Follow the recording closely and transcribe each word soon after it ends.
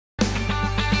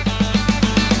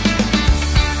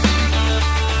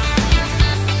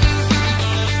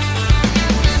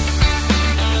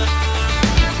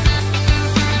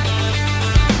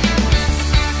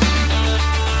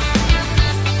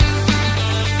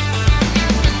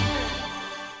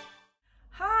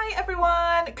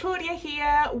Claudia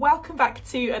here. Welcome back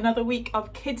to another week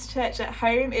of Kids Church at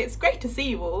Home. It's great to see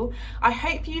you all. I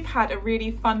hope you've had a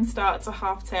really fun start to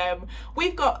half term.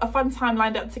 We've got a fun time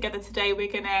lined up together today.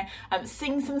 We're going to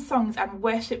sing some songs and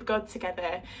worship God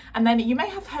together. And then you may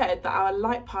have heard that our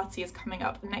light party is coming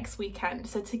up next weekend.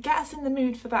 So to get us in the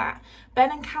mood for that, Ben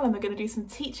and Callum are going to do some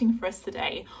teaching for us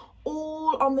today,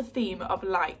 all on the theme of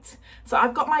light. So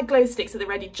I've got my glow sticks at the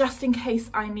ready just in case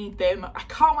I need them. I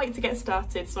can't wait to get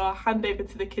started, so I'll hand over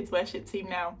to the kids worship team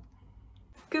now.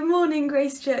 Good morning,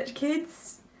 Grace Church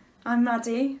kids. I'm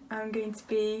Maddie. I'm going to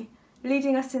be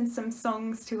leading us in some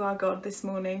songs to our God this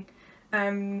morning.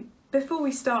 Before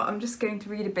we start, I'm just going to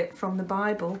read a bit from the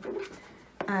Bible.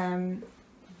 And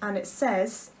it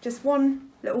says, just one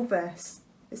little verse.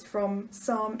 It's from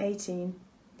Psalm 18.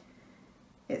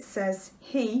 It says,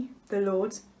 He, the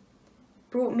Lord,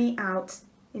 brought me out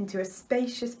into a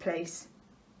spacious place.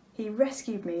 He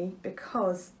rescued me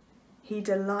because He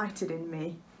delighted in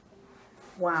me.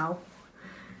 Wow.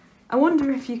 I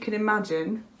wonder if you can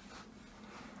imagine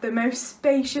the most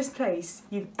spacious place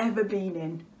you've ever been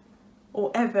in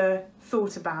or ever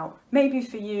thought about. Maybe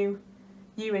for you,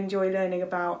 you enjoy learning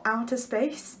about outer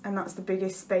space, and that's the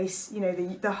biggest space, you know,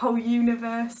 the whole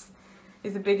universe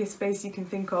is the biggest space you can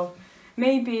think of.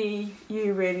 Maybe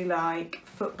you really like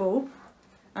football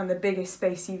and the biggest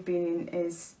space you've been in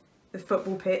is the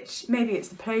football pitch. Maybe it's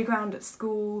the playground at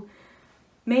school.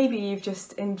 Maybe you've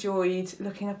just enjoyed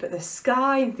looking up at the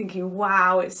sky and thinking,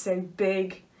 wow, it's so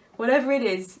big. Whatever it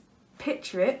is,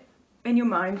 picture it in your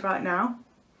mind right now.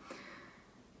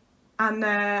 And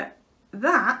that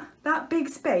big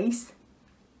space,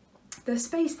 the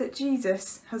space that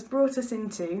Jesus has brought us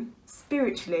into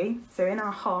spiritually, so in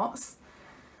our hearts,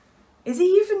 is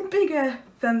even bigger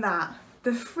than that.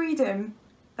 The freedom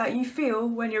that you feel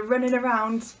when you're running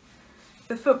around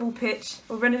the football pitch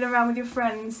or running around with your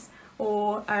friends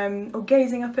or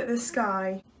gazing up at the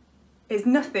sky is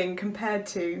nothing compared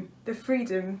to the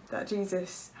freedom that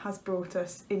Jesus has brought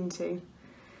us into.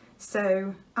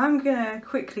 So I'm gonna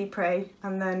quickly pray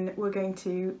and then we're going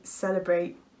to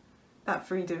celebrate that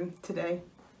freedom today.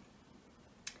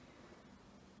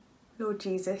 Lord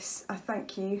Jesus, I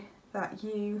thank you that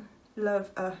you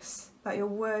love us, that your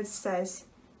word says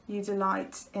you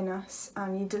delight in us,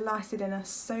 and you delighted in us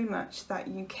so much that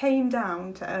you came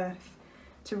down to earth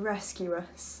to rescue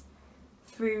us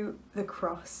through the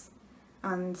cross,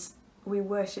 and we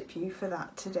worship you for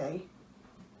that today.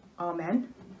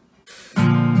 Amen.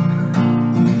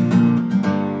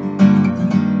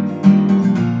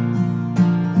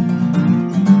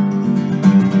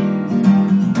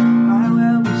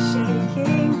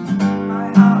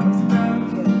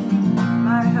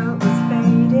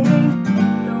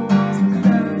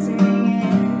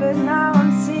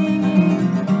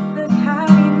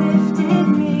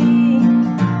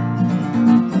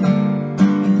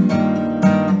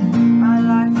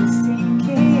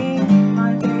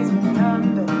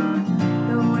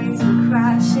 The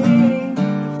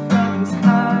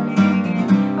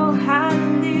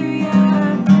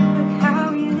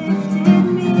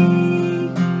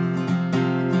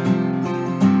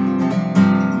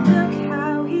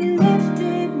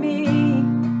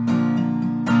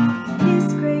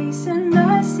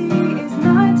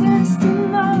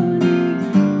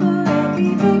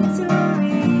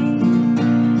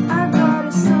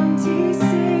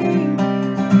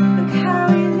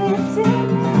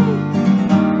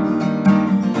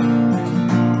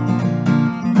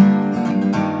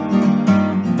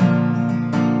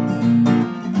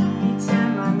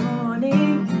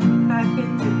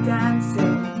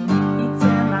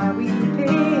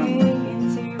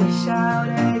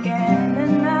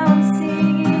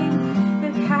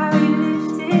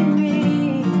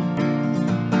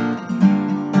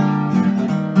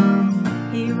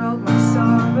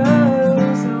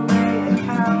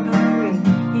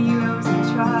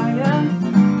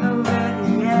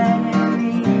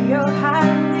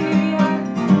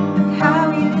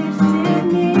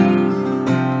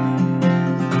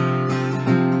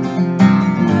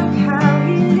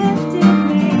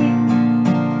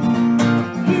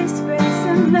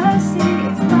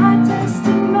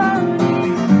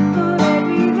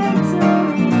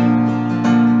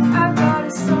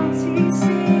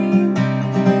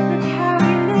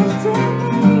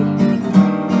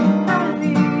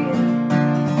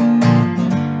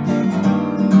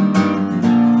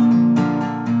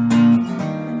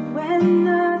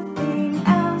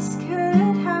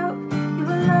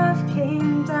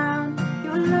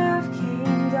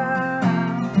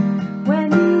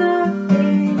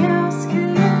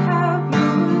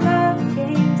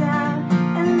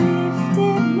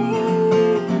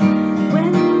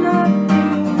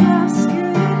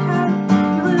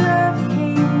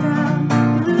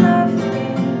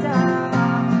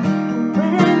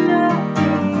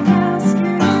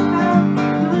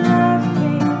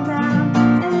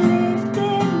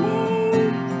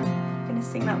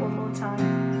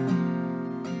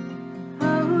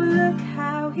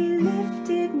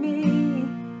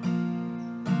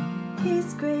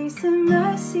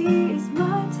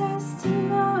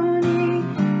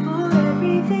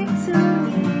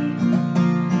victory.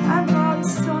 I've got a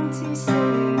song to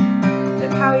sing.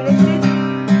 Look how he lifted.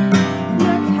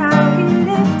 Look how he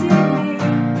lifted me.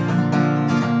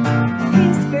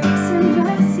 His grace and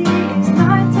mercy is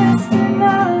my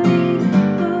testimony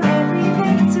for every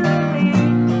victory.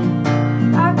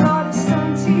 I've got a song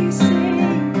to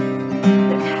sing.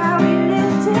 Look how he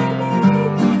lifted me.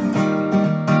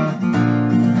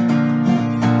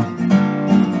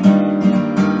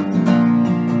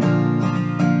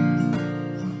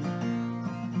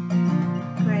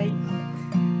 Great.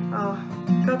 Oh,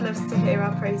 God loves to hear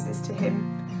our praises to him,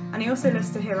 and he also loves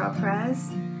to hear our prayers.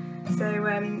 So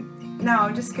now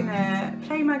I'm just gonna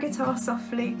play my guitar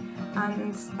softly,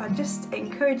 and I just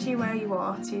encourage you where you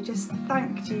are to just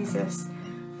thank Jesus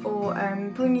for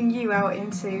bringing you out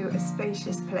into a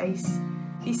spacious place.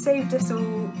 He saved us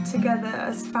all together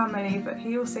as family, but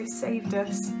he also saved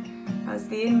us as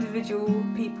the individual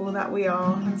people that we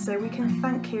are, and so we can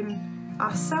thank him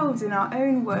ourselves in our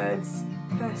own words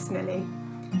personally.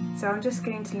 So I'm just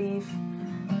going to leave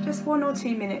just 1 or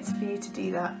 2 minutes for you to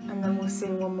do that, and then we'll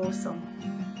sing one more song.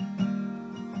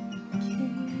 Thank you,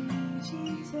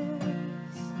 Jesus,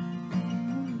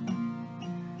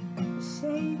 for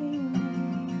saving me.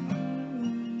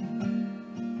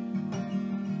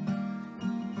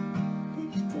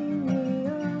 Lifting me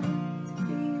up to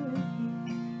be with you.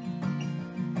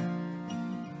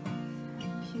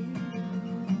 Thank you.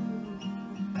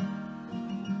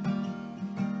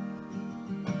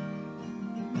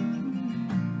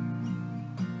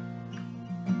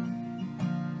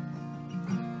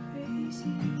 Praise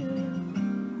you,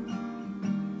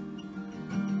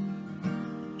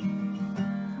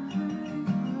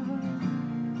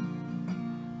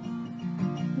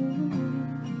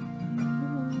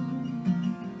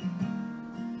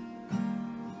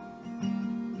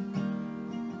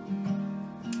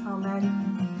 Amen.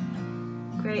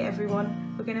 Great,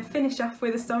 everyone. We're going to finish off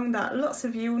with a song that lots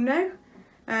of you will know.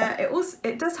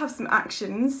 It does have some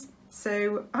actions,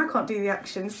 so I can't do the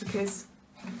actions because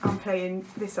I'm playing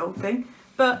this old thing.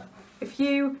 But if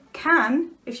you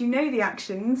know the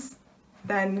actions,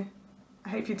 then I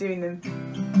hope you're doing them.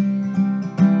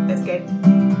 Let's go.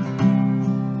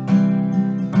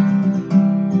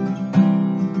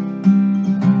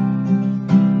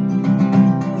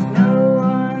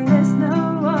 There's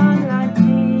no one like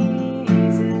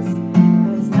Jesus.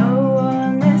 There's no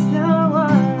one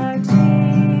like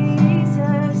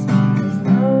Jesus. There's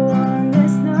no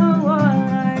one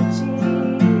like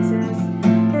Jesus.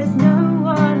 There's no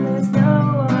one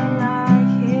like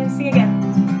him. Sing again.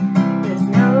 There's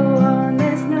no one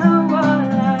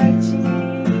like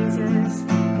Jesus.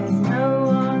 There's no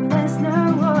one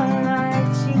like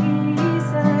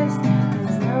Jesus.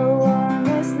 There's no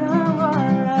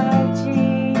one like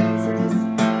Jesus.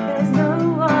 There's no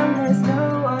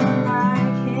one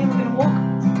like him. We're gonna walk.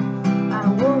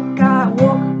 I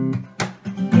walk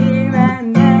here and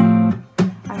there.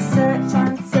 I search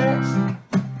and search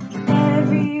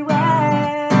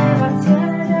everywhere. I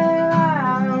turn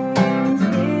around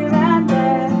here and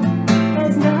there.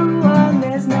 There's no one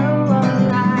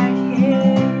like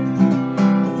him.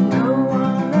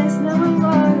 There's no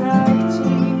one like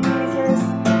Jesus.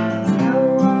 There's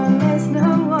no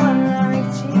one like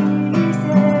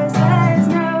Jesus. There's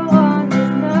no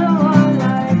one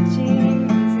like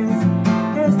Jesus.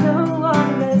 There's no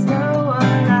one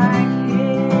like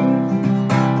him.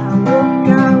 I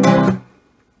walk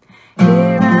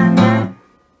here and there,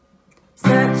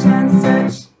 search and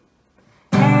search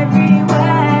everywhere.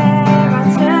 I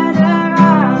turn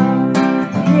around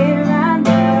here and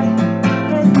there.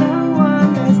 There's no one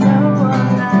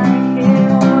like him.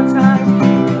 One more time.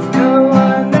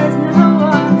 There's no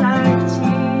one like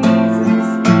Jesus.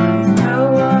 There's no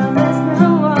one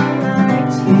like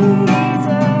Jesus.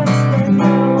 There's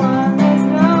no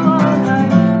one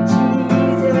like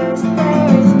Jesus.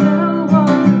 There is no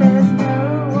one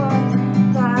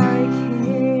like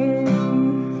him.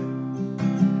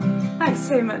 Thanks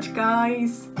so much,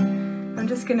 guys. I'm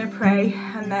just gonna pray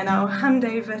and then I'll hand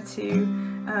over to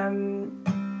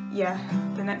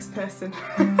the next person.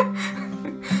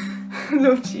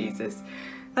 Lord Jesus,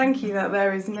 thank you that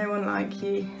there is no one like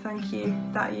you. Thank you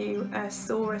that you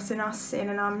saw us in our sin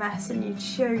and our mess, and you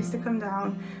chose to come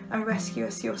down and rescue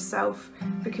us yourself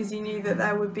because you knew that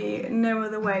there would be no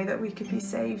other way that we could be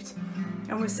saved.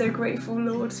 And we're so grateful,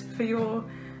 Lord, for your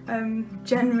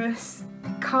generous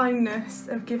kindness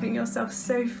of giving yourself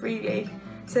so freely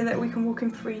so that we can walk in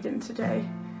freedom today.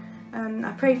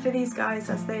 I pray for these guys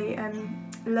as they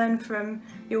learn from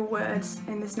your words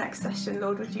in this next session.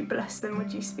 Lord, would you bless them?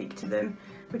 Would you speak to them?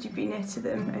 Would you be near to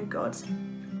them, oh God?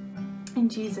 In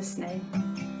Jesus' name,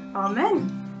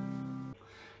 amen.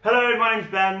 Hello, my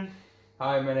name's Ben.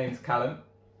 Hi, my name's Callum,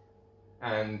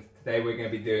 and today we're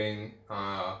going to be doing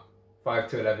our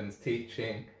 5 to 11's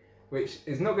teaching, which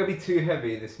is not going to be too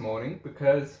heavy this morning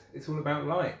because it's all about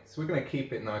light. So we're going to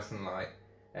keep it nice and light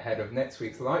ahead of next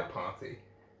week's light party.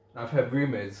 And I've heard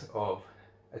rumours of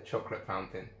a chocolate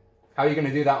fountain. How are you going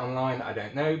to do that online? I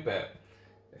don't know, but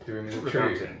if the rumours are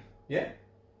true, Fountain. yeah,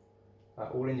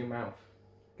 all in your mouth,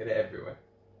 get it everywhere.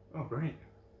 Oh, great.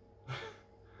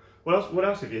 What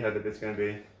else have you heard that it's going to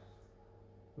be?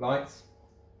 Lights.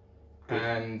 Good.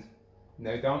 And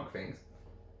no dark things.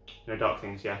 No dark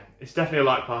things, yeah. It's definitely a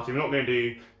light party. We're not going to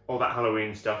do all that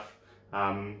Halloween stuff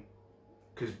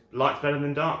because light's better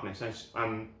than darkness, as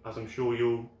I'm sure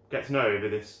you'll get to know over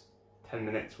this 10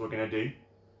 minutes we're going to do.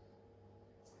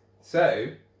 So,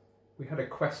 we had a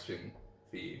question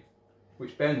for you,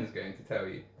 which Ben's going to tell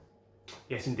you.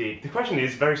 Yes, indeed. The question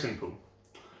is very simple.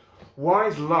 Why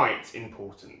is light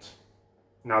important?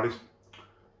 Now, this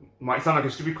might sound like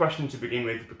a stupid question to begin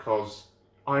with because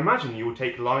I imagine you will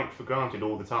take light for granted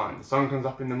all the time. The sun comes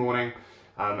up in the morning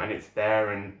and it's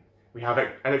there, and we have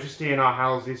electricity in our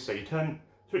houses, so you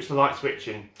switch the light switch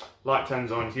and light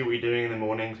turns on, you see what you're doing in the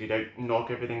morning so you don't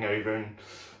knock everything over and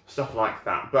stuff like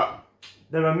that. But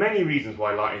there are many reasons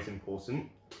why light is important.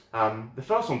 The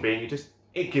first one being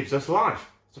it gives us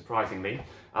life, surprisingly.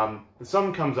 The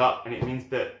sun comes up and it means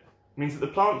that the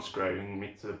plants grow, and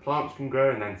so the plants can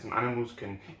grow, and then some animals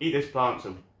can eat those plants,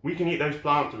 or we can eat those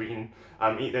plants, or we can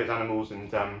eat those animals,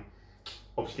 and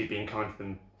obviously being kind to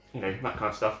them, that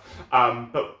kind of stuff.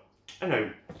 But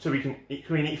so we can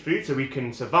eat food, so we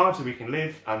can survive, so we can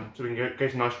live, so we can go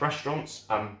to nice restaurants,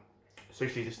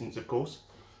 socially distanced, of course.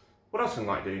 What else can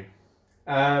light do?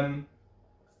 Trying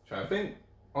to think.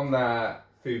 On that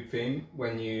food theme,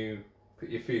 when you put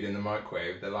your food in the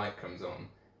microwave, the light comes on,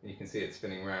 and you can see it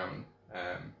spinning round.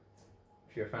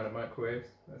 If you're a fan of microwaves,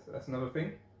 that's another thing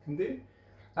you can do.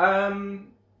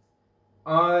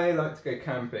 I like to go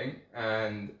camping,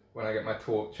 and when I get my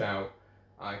torch out,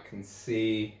 I can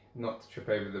see not to trip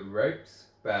over the ropes,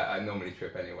 but I normally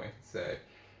trip anyway, so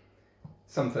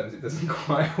sometimes it doesn't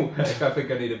quite work. I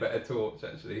think I need a better torch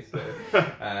actually, so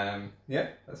yeah,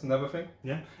 that's another thing.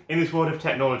 Yeah. In this world of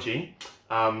technology,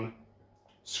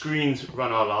 screens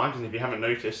run our lives, and if you haven't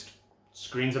noticed,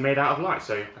 screens are made out of light.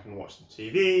 So I can watch the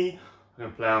TV, I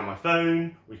can play on my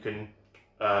phone, we can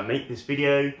make this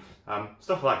video,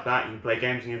 stuff like that. You can play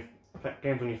games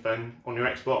on your phone, on your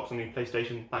Xbox, on your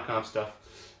PlayStation, that kind of stuff.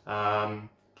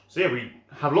 So yeah, we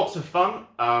have lots of fun,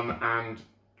 and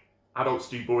adults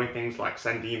do boring things like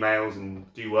send emails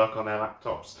and do work on their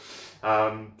laptops.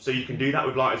 So you can do that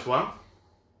with light as well.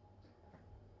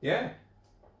 Yeah.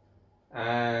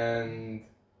 And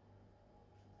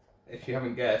if you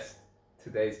haven't guessed,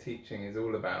 today's teaching is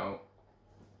all about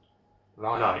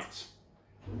light.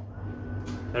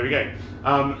 There we go.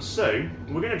 So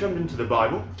we're going to jump into the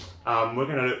Bible. We're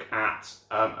going to look at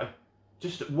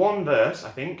just one verse, I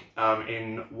think,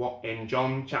 in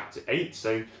John chapter 8.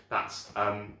 So that's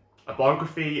a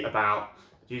biography about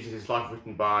Jesus' life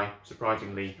written by,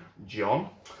 surprisingly, John.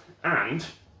 And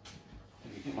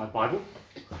let me get my Bible.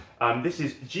 This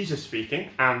is Jesus speaking,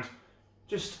 and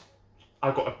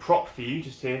I've got a prop for you,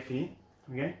 just here for you.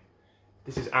 Okay.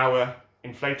 This is our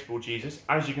inflatable Jesus.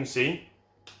 As you can see,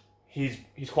 he's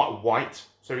quite white,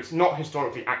 so it's not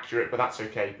historically accurate, but that's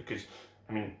okay because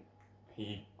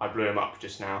I blew him up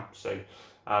just now. So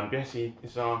yes, he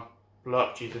is our blow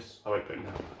up Jesus. I won't put him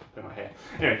there. I'll put him right here.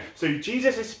 Anyway, so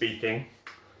Jesus is speaking.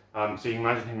 So you can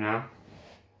imagine him now,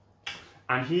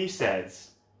 and he says,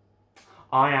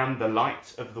 "I am the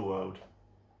light of the world.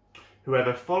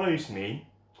 Whoever follows me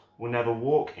will never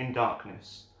walk in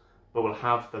darkness, but will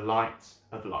have the light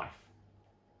of life."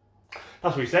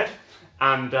 That's what he said.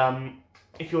 And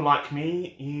if you're like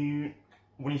me,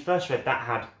 when you first read that,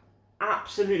 had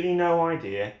absolutely no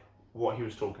idea what he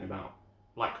was talking about.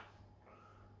 Like,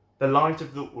 the light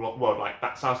of the world, like,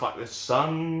 that sounds like the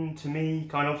sun to me,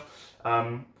 kind of.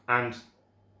 And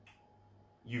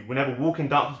you will never walk in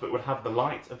darkness, but will have the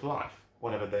light of life,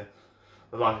 whatever the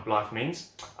light of life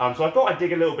means. So I thought I'd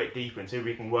dig a little bit deeper and see if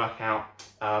we can work out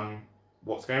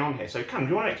what's going on here. So Cam, do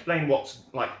you want to explain what's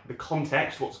like the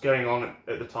context, what's going on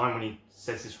at the time when he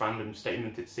says this random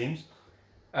statement, it seems?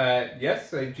 Yes,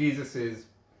 so Jesus has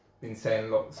been saying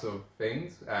lots of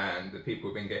things, and the people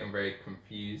have been getting very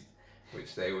confused,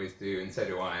 which they always do, and so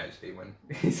do I actually when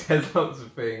he says lots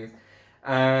of things.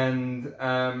 And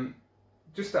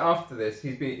just after this,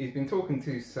 he's been talking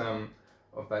to some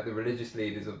of like the religious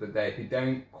leaders of the day who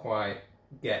don't quite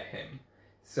get him.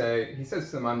 So he says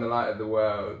to them, "I'm the light of the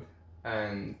world,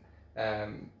 and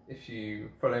if you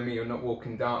follow me, you'll not walk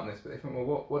in darkness." But they think,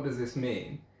 well, what does this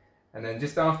mean? And then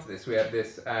just after this, we have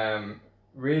this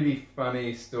really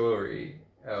funny story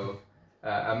of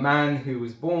a man who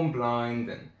was born blind,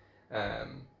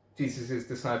 and Jesus'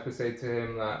 disciples say to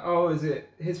him, like, oh, is it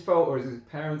his fault or is it his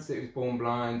parents that he was born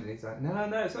blind? And he's like, no,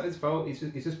 it's not his fault, he's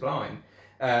just blind.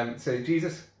 So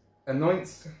Jesus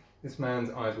anoints this man's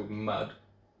eyes with mud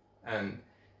and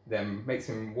then makes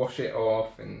him wash it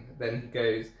off, and then he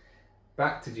goes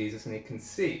back to Jesus and he can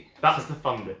see. That's the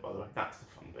fun bit, by the way. That's the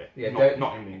fun bit. Yeah,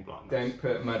 not him being blind. Don't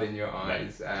put mud in your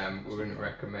eyes. We wouldn't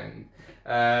recommend.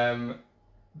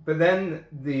 But then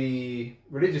the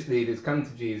religious leaders come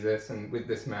to Jesus and with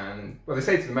this man, and well, they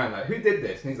say to the man, like, who did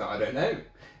this? And he's like, I don't know.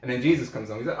 And then Jesus comes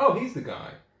along. He's like, oh, he's the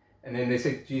guy. And then they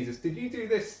say to Jesus, did you do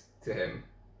this to him?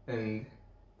 And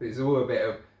there's all a bit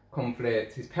of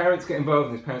conflict. His parents get involved,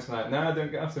 and his parents are like, no,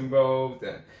 don't get us involved.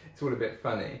 And it's all a bit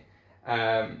funny.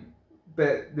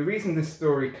 But the reason this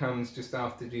story comes just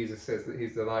after Jesus says that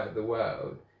he's the light of the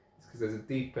world is because there's a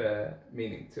deeper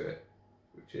meaning to it,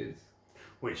 which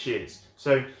is,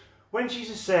 so when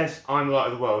Jesus says, I'm the light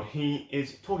of the world, he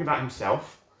is talking about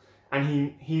himself,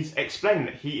 and he's explaining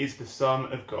that he is the Son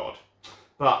of God.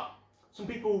 But some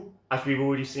people, as we've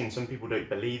already seen, some people don't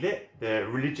believe it. The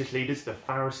religious leaders, the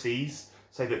Pharisees,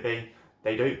 say that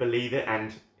they don't believe it,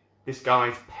 and this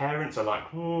guy's parents are like,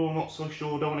 oh, I'm not so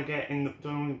sure, don't want to get in,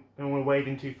 don't want to wade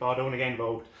in too far, don't want to get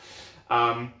involved.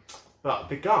 But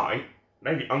the guy,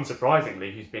 maybe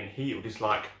unsurprisingly, who's been healed, is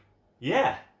like,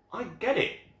 yeah, I get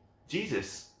it.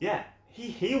 Jesus, yeah, he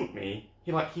healed me.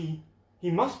 He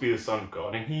must be the Son of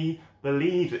God, and he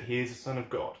believes that he is the Son of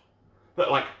God. But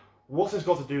like, what has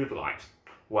got to do with light?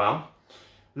 Well,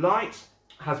 light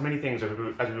has many things, as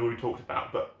we've already talked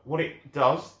about, but what it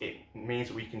does, it means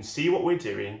that we can see what we're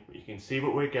doing, we can see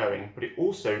what we're going, but it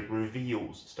also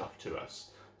reveals stuff to us.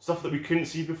 Stuff that we couldn't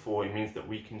see before, it means that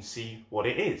we can see what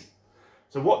it is.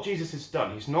 So what Jesus has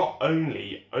done, he's not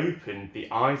only opened the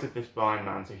eyes of this blind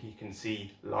man so he can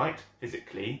see light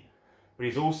physically, but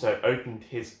he's also opened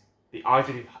the eyes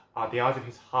of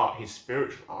his heart, his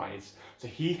spiritual eyes, so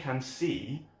he can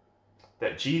see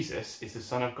that Jesus is the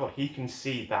Son of God. He can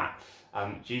see that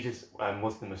Jesus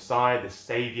was the Messiah, the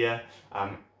Saviour,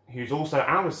 who's also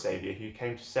our Saviour, who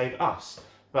came to save us.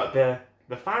 But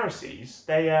the Pharisees,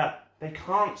 they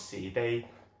can't see.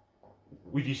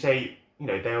 Would you say,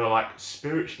 they were like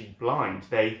spiritually blind?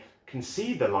 They can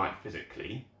see the light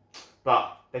physically,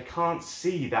 but they can't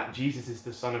see that Jesus is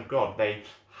the Son of God. They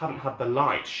haven't had the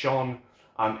light shone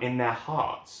in their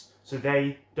hearts, so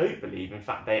they don't believe. In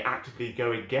fact, they actively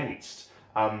go against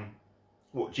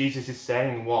what Jesus is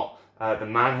saying, what the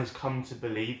man has come to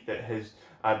believe, that has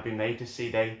been made to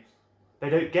see. They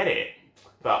don't get it.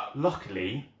 But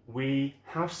luckily, we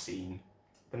have seen.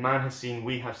 The man has seen,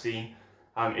 we have seen.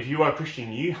 If you are a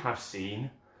Christian, you have seen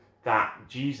that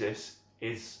Jesus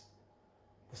is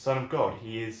the Son of God.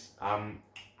 He is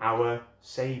our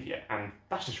Saviour, and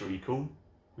that's just really cool.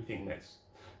 We think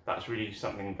that's really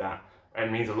something that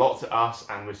means a lot to us,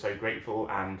 and we're so grateful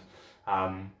and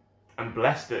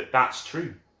blessed that that's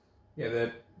true. Yeah,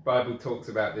 the Bible talks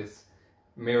about this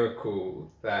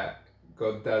miracle that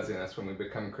God does in us when we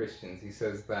become Christians. He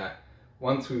says that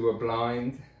once we were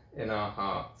blind in our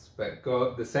hearts, but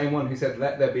God, the same one who said,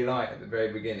 let there be light at the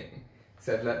very beginning,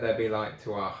 said, let there be light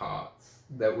to our hearts,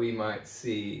 that we might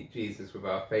see Jesus with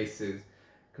our faces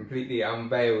completely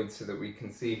unveiled so that we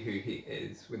can see who he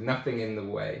is, with nothing in the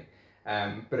way.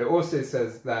 But it also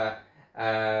says that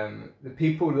the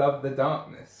people love the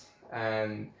darkness,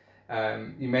 and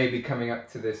you may be coming up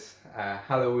to this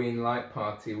Halloween light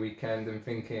party weekend and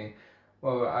thinking,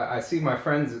 well, I see my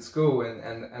friends at school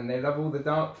and they love all the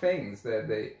dark things.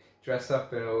 They dress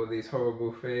up in all these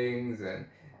horrible things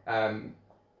and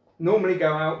normally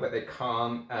go out, but they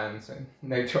can't. So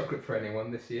no chocolate for anyone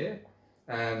this year,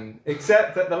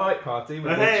 except at the light party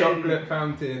with the chocolate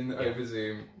fountain over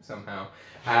Zoom somehow.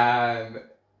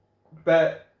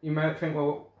 But you might think,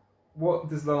 well, what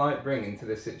does the light bring into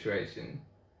this situation?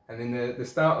 And in the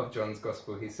start of John's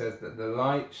Gospel, he says that the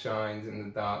light shines in the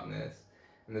darkness,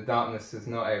 and the darkness does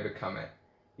not overcome it.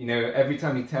 Every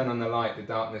time you turn on the light, the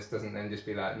darkness doesn't then just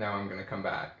be like, no, I'm going to come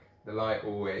back. The light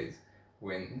always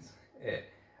wins. It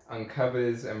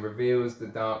uncovers and reveals the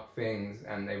dark things,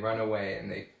 and they run away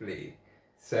and they flee.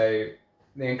 So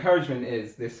the encouragement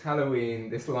is this Halloween,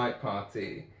 this light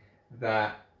party,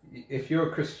 that if you're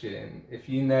a Christian, if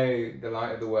you know the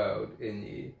light of the world in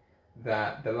you,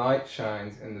 that the light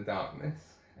shines in the darkness,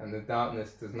 and the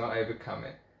darkness does not overcome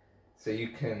it. So you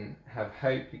can have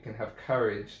hope, you can have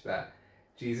courage that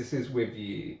Jesus is with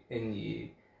you, in you,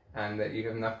 and that you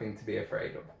have nothing to be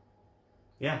afraid of.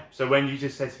 Yeah, so when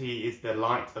Jesus says he is the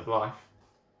light of life,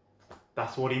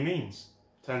 that's what he means.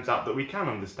 turns out that we can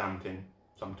understand him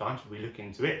sometimes if we look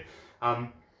into it.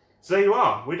 So there you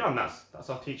are, we're done. That's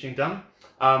our teaching done.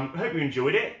 Hope you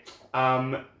enjoyed it.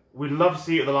 We'd love to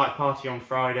see you at the light party on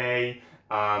Friday,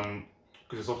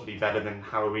 because it's obviously better than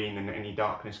Halloween and any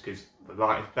darkness, because the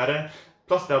light is better.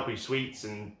 Plus there'll be sweets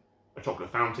and a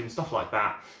chocolate fountain, stuff like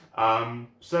that.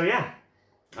 So yeah,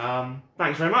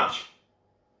 thanks very much.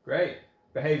 Great.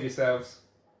 Behave yourselves.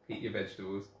 Eat your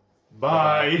vegetables.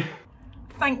 Bye. Bye.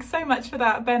 Thanks so much for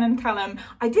that, Ben and Callum.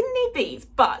 I didn't need these,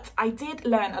 but I did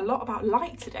learn a lot about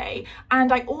light today,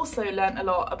 and I also learned a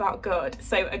lot about God.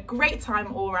 So a great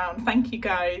time all round. Thank you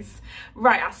guys.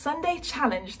 Right, our Sunday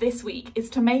challenge this week is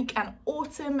to make an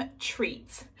autumn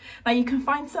treat. Now you can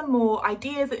find some more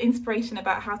ideas and inspiration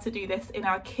about how to do this in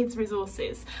our kids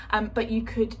resources, but you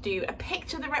could do a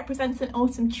picture that represents an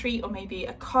autumn treat, or maybe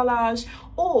a collage,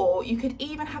 or you could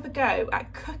even have a go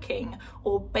at cooking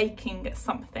or baking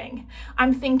something.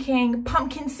 I'm thinking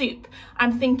pumpkin soup,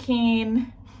 I'm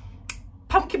thinking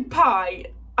pumpkin pie,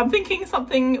 I'm thinking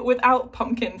something without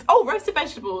pumpkins, oh, roasted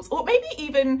vegetables, or maybe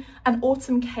even an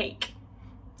autumn cake.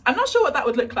 I'm not sure what that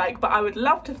would look like, but I would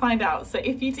love to find out. So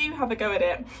if you do have a go at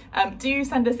it, do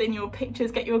send us in your pictures,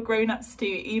 get your grown-ups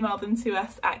to email them to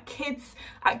us at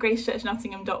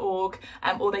kids@gracechurchnottingham.org,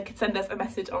 or they could send us a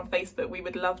message on Facebook. We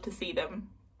would love to see them.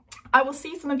 I will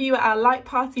see some of you at our light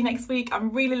party next week.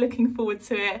 I'm really looking forward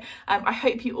to it. I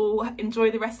hope you all enjoy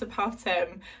the rest of half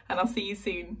term, and I'll see you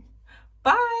soon.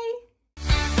 Bye.